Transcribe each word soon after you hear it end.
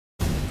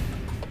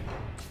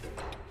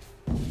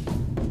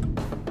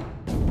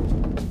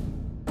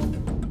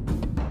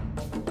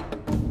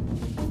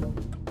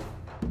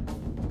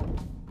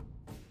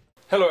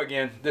Hello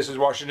again, this is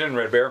Washington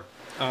Red Bear.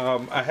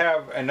 I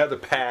have another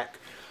pack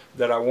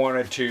that I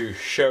wanted to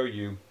show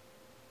you.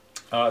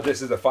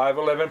 This is a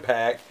 511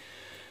 pack.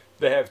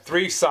 They have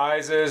three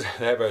sizes.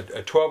 They have a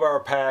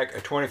 12-hour pack,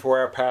 a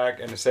 24-hour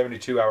pack, and a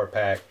 72-hour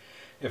pack.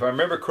 If I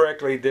remember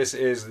correctly, this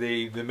is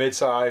the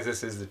mid-size.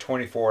 This is the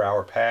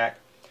 24-hour pack.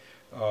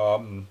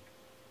 I've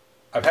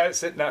had it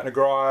sitting out in the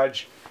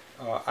garage.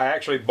 I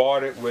actually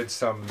bought it with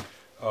some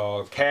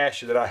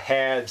cash that I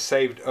had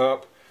saved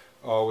up.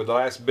 With the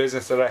last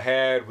business that I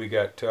had, we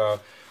got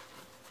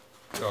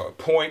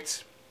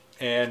points,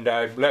 and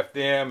I left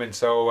them, and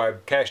so I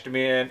cashed them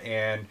in,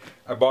 and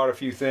I bought a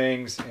few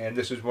things, and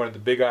this is one of the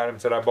big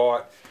items that I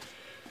bought.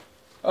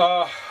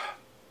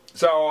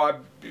 So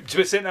it's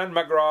been sitting out in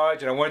my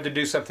garage, and I wanted to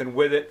do something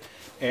with it,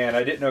 and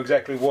I didn't know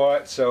exactly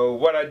what. So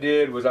what I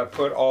did was I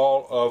put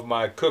all of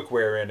my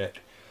cookware in it,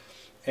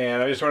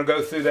 and I just want to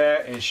go through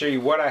that and show you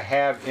what I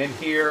have in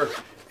here,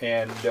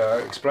 and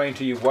explain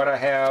to you what I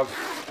have.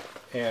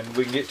 And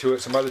we can get to it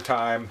some other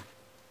time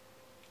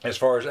as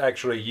far as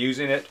actually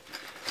using it.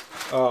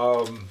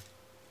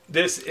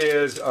 This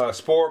is a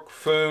spork,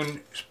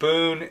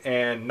 spoon,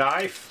 and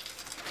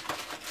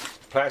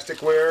knife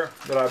plasticware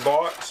that I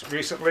bought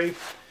recently.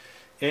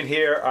 In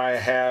here I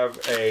have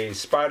a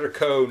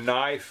Spyderco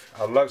knife.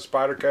 I love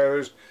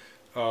Spydercos.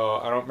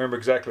 I don't remember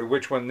exactly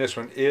which one this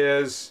one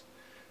is.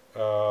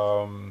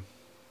 The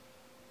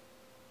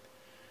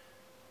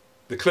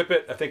Clip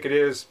It, I think it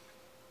is.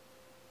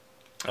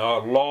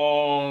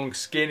 Long,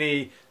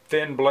 skinny,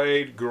 thin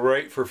blade,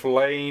 great for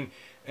filleting,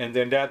 and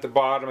then down at the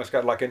bottom it's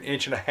got like 1.5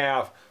 inches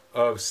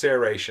of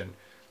serration.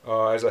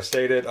 As I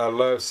stated, I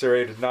love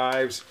serrated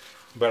knives,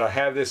 but I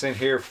have this in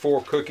here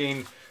for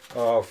cooking,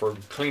 for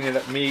cleaning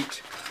up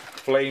meat,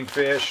 filleting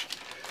fish.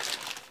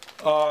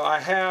 I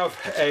have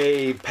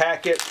a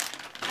packet.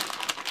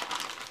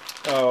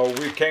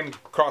 We came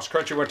cross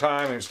country one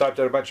time and stopped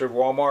at a bunch of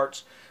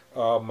Walmarts.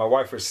 My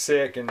wife was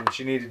sick and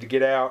she needed to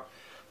get out.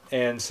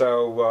 And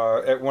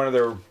so at one of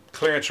their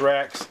clearance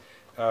racks,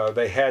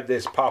 they had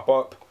this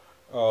pop-up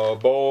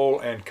bowl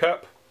and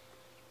cup.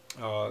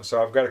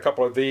 So I've got a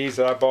couple of these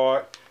that I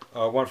bought,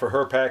 one for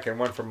her pack and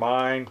one for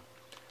mine.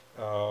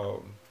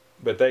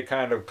 But they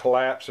kind of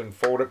collapse and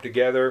fold up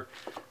together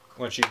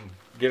once you can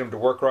get them to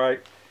work right.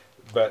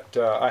 But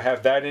I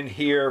have that in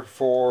here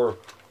for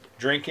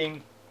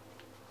drinking,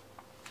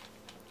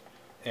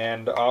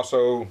 and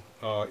also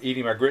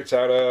eating my grits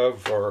out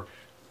of, or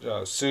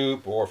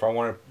soup, or if I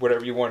want to,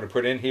 whatever you want to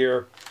put in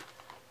here,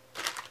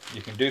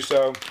 you can do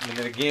so. And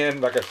then again,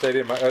 like I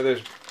stated in my other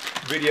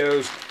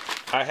videos,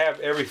 I have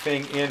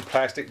everything in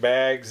plastic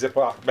bags,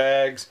 Ziploc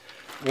bags.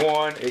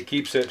 One, it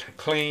keeps it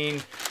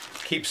clean,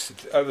 keeps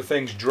other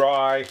things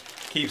dry,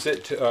 keeps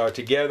it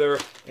together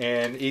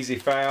and easy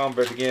found,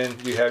 but again,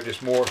 you have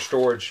just more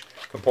storage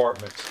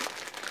compartments.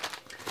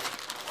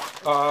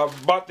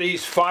 Bought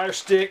these fire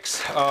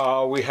sticks.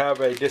 We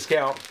have a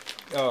discount.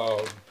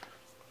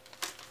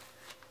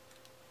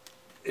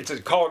 It's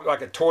called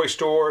like a toy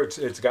store.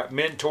 It's got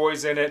men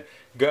toys in it,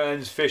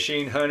 guns,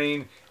 fishing,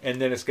 hunting,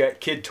 and then it's got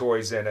kid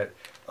toys in it.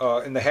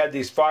 And they had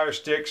these fire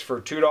sticks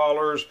for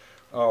 $2,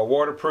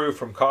 waterproof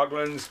from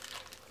Coghlan's.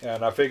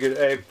 And I figured,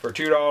 hey, for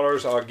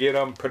 $2, I'll get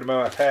them, put them in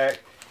my pack.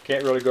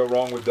 Can't really go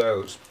wrong with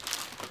those.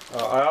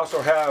 I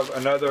also have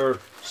another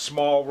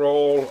small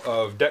roll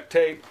of duct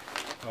tape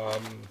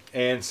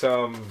and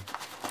some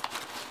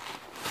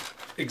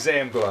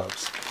exam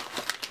gloves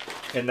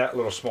in that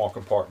little small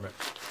compartment.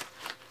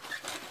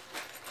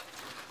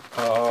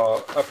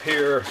 Up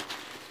here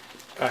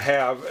I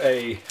have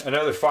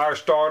another fire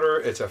starter.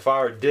 It's a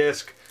fire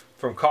disc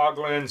from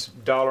Coghlan's,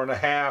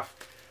 $1.50.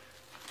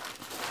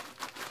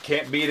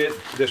 Can't beat it.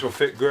 This will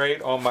fit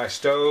great on my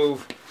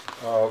stove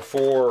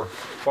for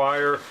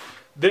fire.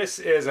 This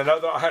is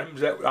another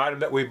item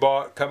that we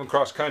bought coming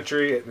cross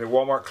country at the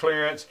Walmart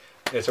clearance.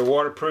 It's a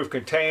waterproof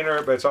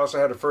container, but it's also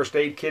had a first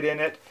aid kit in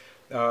it.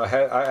 I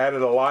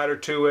added a lighter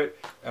to it,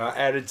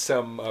 added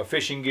some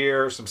fishing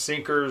gear, some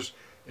sinkers.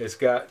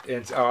 I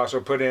also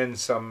put in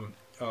some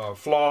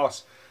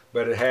floss,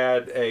 but it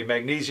had a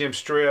magnesium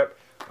strip,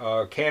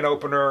 a can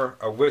opener,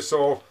 a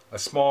whistle, a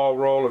small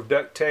roll of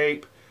duct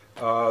tape.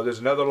 There's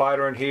another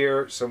lighter in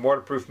here, some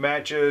waterproof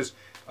matches,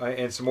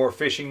 and some more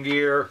fishing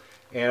gear,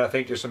 and I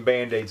think there's some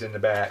band-aids in the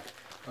back.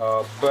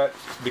 But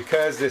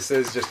because this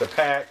is just a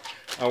pack,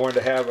 I wanted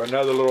to have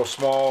another little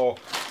small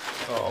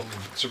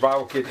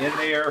survival kit in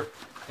there,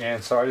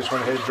 and so I just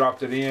went ahead and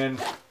dropped it in.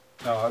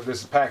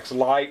 This pack's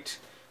light.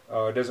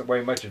 It doesn't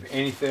weigh much of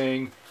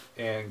anything,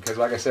 and because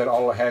like I said,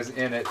 all it has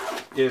in it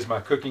is my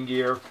cooking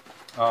gear.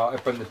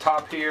 Up on the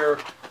top here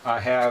I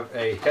have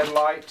a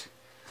headlight,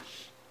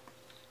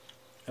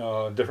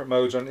 different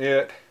modes on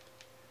it,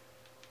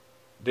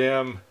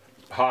 dim,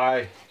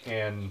 high,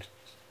 and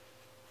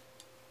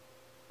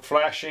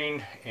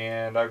flashing,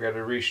 and I've got to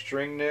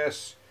restring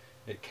this.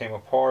 It came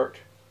apart.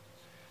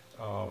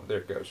 There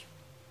it goes.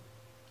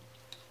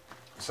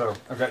 So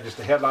I've got just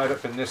a headlight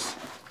up in this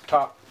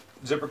top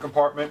zipper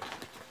compartment,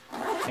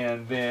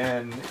 and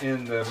then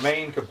in the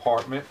main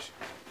compartment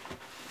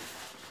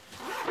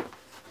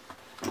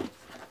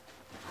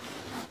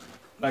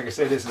Like I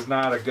said, this is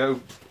not a go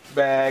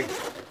bag.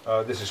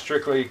 This is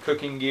strictly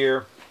cooking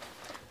gear.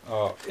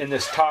 In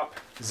this top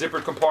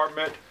zippered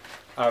compartment,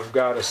 I've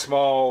got a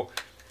small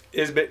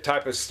Isbit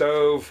type of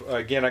stove.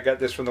 Again, I got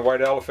this from the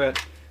White Elephant.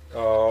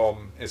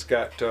 It's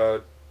got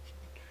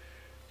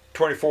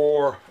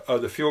 24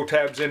 of the fuel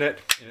tabs in it,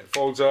 and it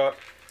folds up.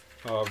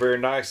 Very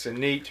nice and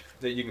neat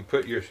that you can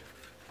put your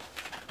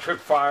cook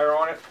fire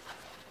on it.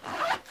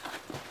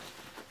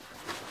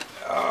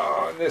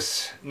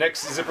 This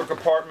next zipper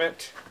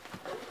compartment,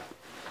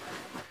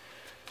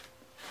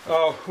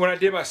 when I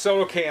did my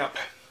solo camp,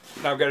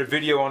 I've got a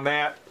video on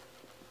that.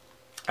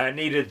 I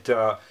needed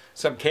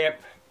some camp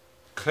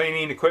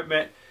cleaning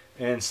equipment,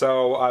 and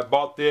so I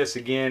bought this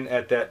again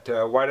at that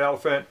White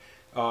Elephant.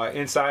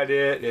 Inside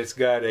it, it's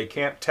got a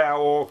camp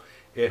towel.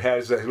 It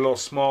has a little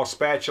small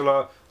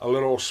spatula, a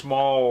little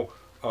small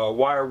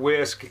wire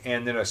whisk,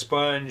 and then a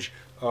sponge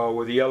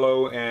with a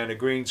yellow and a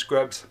green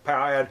scrub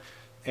pad.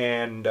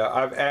 And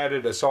I've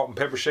added a salt and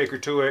pepper shaker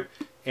to it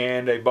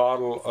and a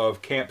bottle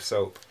of camp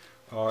soap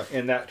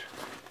in that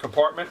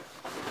compartment.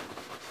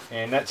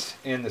 And that's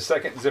in the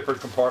second zippered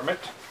compartment.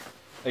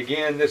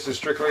 Again, this is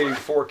strictly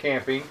for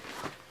camping.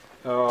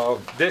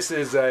 This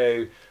is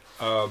a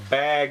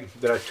bag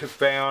that I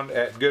found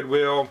at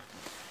Goodwill,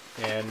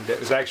 and it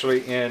was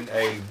actually in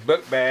a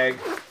book bag.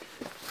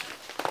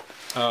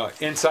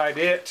 Inside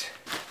it,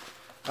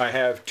 I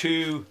have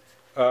 2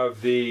 of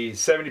the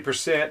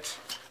 70%,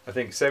 I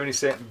think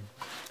 70%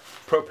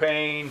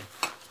 propane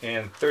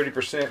and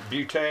 30%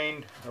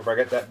 butane, or if I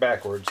got that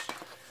backwards.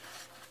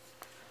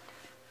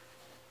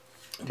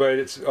 But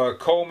it's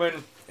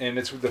Coleman, and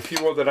it's the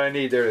fuel that I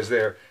need. There is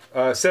there.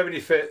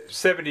 70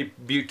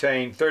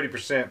 butane,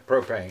 30%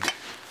 propane.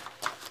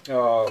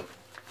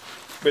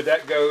 But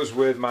that goes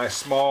with my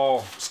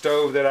small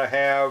stove that I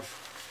have.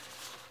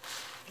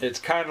 It's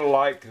kind of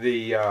like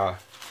the,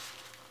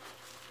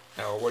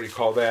 what do you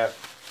call that?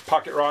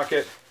 Pocket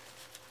rocket.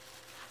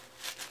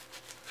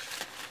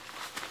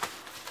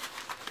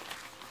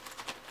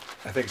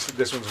 I think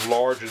this one's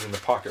larger than the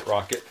pocket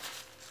rocket.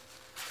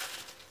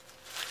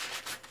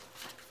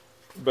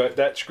 But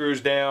that screws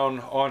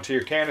down onto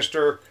your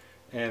canister,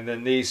 and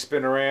then these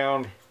spin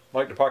around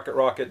like the pocket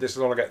rocket. This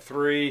has only got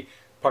 3.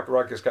 Pocket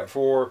rocket's got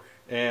 4,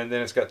 and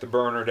then it's got the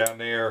burner down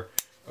there.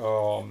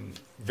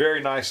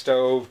 Very nice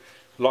stove.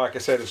 Like I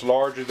said, it's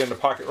larger than the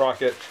pocket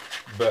rocket,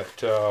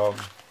 but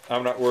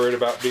I'm not worried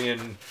about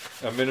being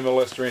a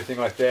minimalist or anything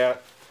like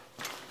that.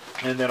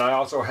 And then I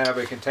also have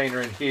a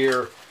container in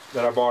here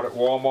that I bought at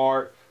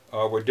Walmart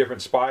with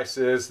different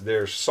spices.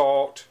 There's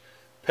salt,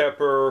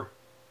 pepper,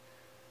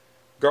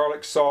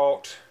 garlic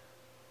salt,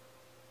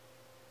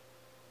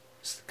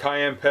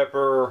 cayenne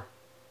pepper,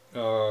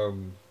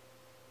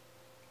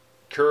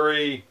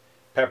 curry,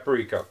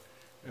 paprika.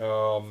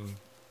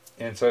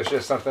 And so it's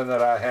just something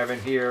that I have in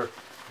here.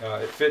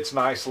 It fits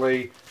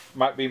nicely.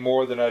 Might be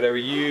more than I'd ever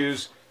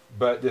use,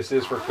 but this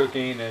is for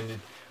cooking and,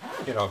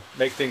 you know,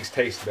 make things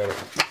taste better.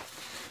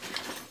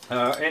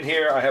 In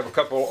here I have a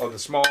couple of the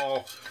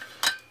small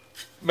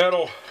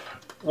metal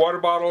water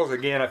bottles.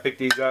 Again, I picked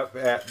these up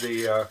at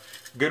the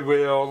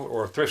Goodwill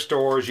or thrift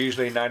stores,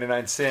 usually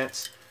 99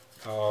 cents.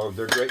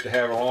 They're great to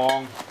have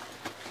along.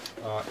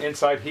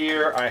 Inside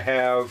here I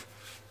have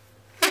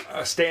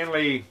a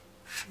Stanley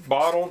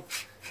bottle,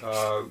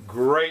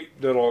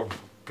 great little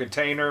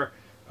container.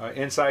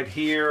 Inside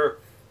here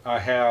I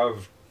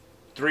have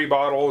 3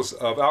 bottles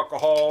of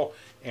alcohol,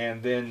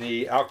 and then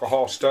the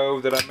alcohol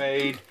stove that I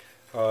made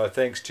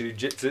thanks to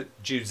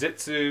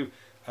Jiu-Jitsu.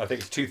 I think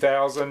it's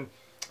 2000.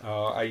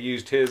 I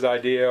used his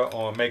idea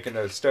on making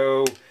a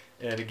stove,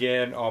 and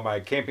again on my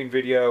camping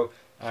video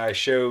I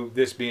show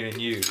this being in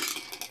use.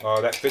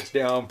 That fits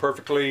down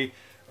perfectly.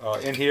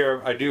 In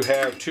here I do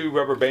have 2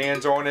 rubber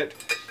bands on it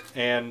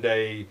and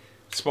a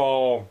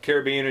small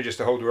carabiner just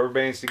to hold the rubber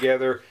bands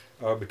together,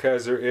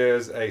 because there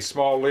is a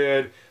small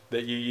lid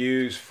that you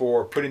use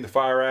for putting the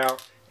fire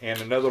out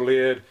and another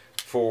lid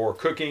for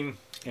cooking,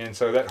 and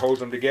so that holds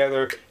them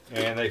together,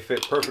 and they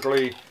fit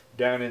perfectly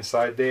down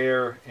inside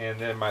there. And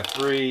then my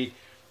 3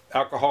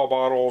 alcohol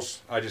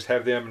bottles, I just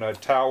have them in a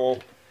towel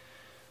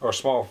or a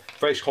small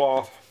face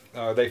cloth.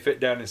 They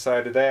fit down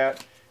inside of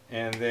that,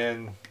 and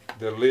then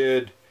the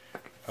lid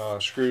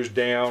screws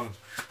down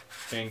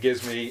and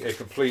gives me a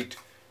complete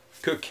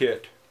cook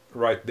kit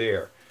right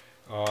there.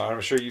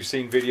 I'm sure you've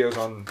seen videos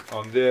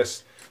on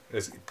this.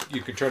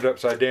 You can turn it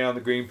upside down,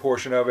 the green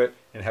portion of it,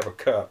 and have a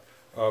cup,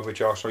 which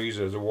you also use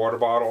it as a water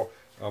bottle,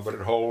 but it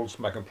holds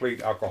my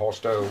complete alcohol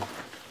stove.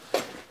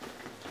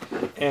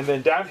 And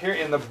then down here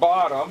in the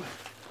bottom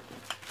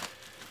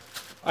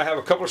I have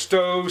a couple of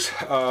stoves.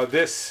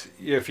 This,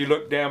 if you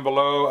look down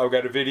below, I've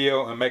got a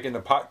video on making the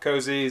pot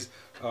cozies.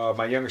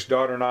 My youngest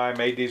daughter and I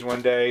made these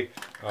one day.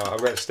 I've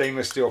got a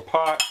stainless steel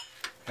pot.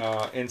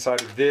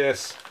 Inside of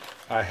this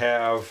I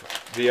have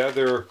the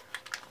other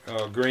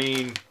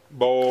green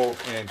bowl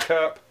and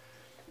cup,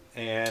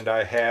 and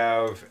I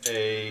have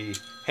a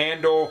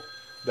handle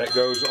that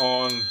goes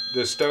on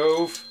the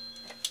stove,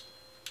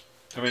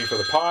 for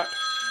the pot.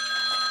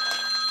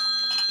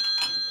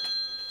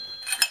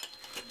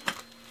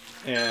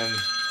 and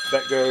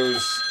that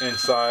goes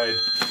inside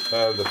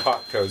of the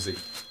pot cozy.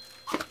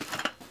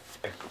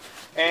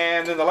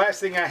 And then the last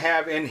thing I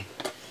have in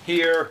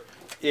here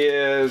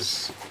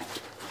is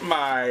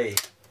my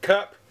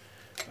cup.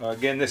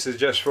 Again, this is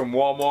just from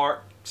Walmart,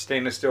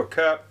 stainless steel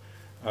cup.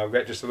 I've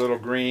got just a little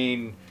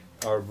green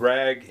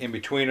rag in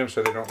between them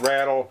so they don't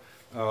rattle.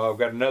 I've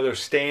got another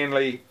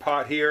Stanley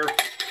pot here,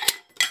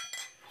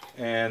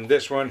 and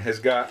this one has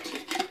got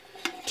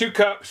 2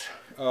 cups.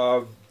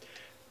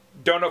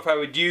 Don't know if I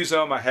would use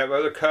them. I have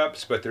other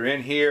cups, but they're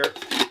in here.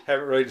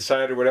 Haven't really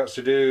decided what else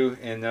to do.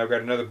 And then I've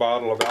got another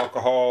bottle of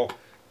alcohol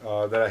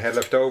that I had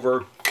left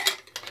over.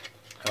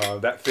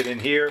 That fit in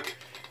here.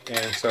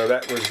 And so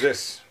that was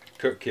this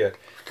cook kit.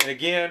 And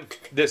again,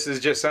 this is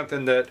just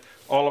something that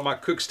all of my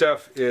cook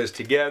stuff is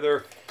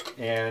together.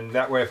 And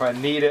that way if I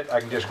need it, I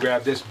can just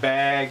grab this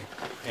bag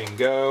and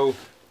go.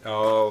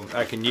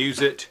 I can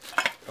use it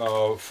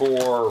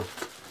for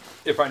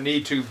if I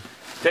need to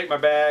take my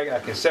bag. I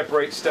can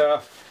separate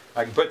stuff.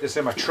 I can put this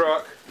in my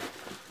truck,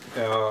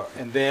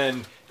 and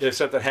then if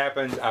something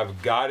happens, I've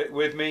got it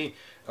with me.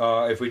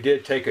 If we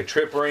did take a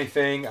trip or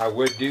anything, I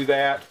would do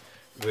that,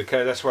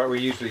 because that's what we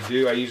usually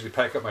do. I usually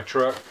pack up my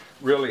truck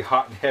really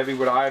hot and heavy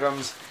with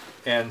items,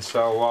 and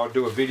so I'll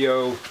do a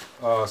video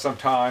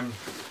sometime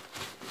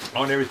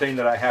on everything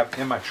that I have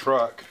in my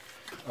truck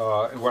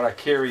and what I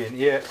carry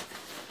in it.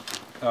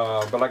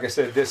 But like I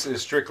said, this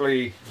is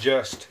strictly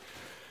just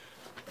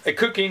a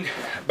cooking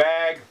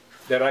bag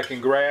that I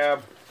can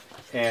grab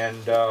and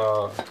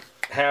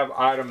have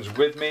items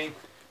with me.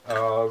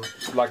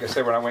 Like I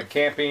said, when I went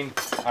camping,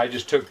 I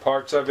just took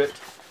parts of it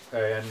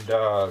and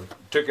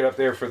took it up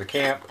there for the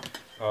camp.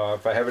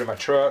 If I have it in my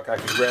truck, I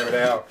can grab it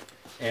out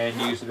and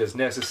use it as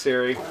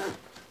necessary.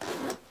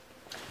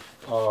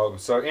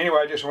 So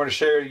anyway, I just want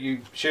to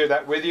share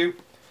that with you.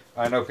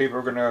 I know people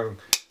are going to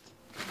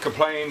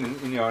complain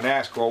and, and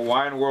ask, well,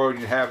 why in the world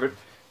you have it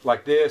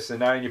like this and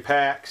not in your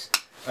packs?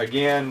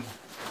 Again,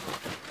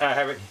 I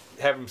haven't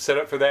have them set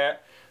up for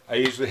that. I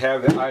usually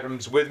have the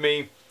items with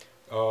me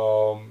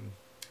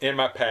in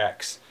my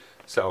packs.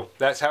 So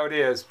that's how it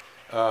is.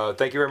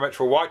 Thank you very much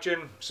for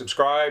watching.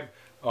 Subscribe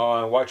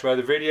and watch my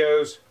other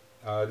videos.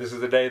 This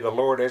is the day the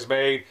Lord has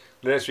made.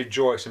 Let us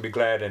rejoice and be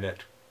glad in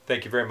it.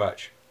 Thank you very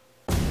much.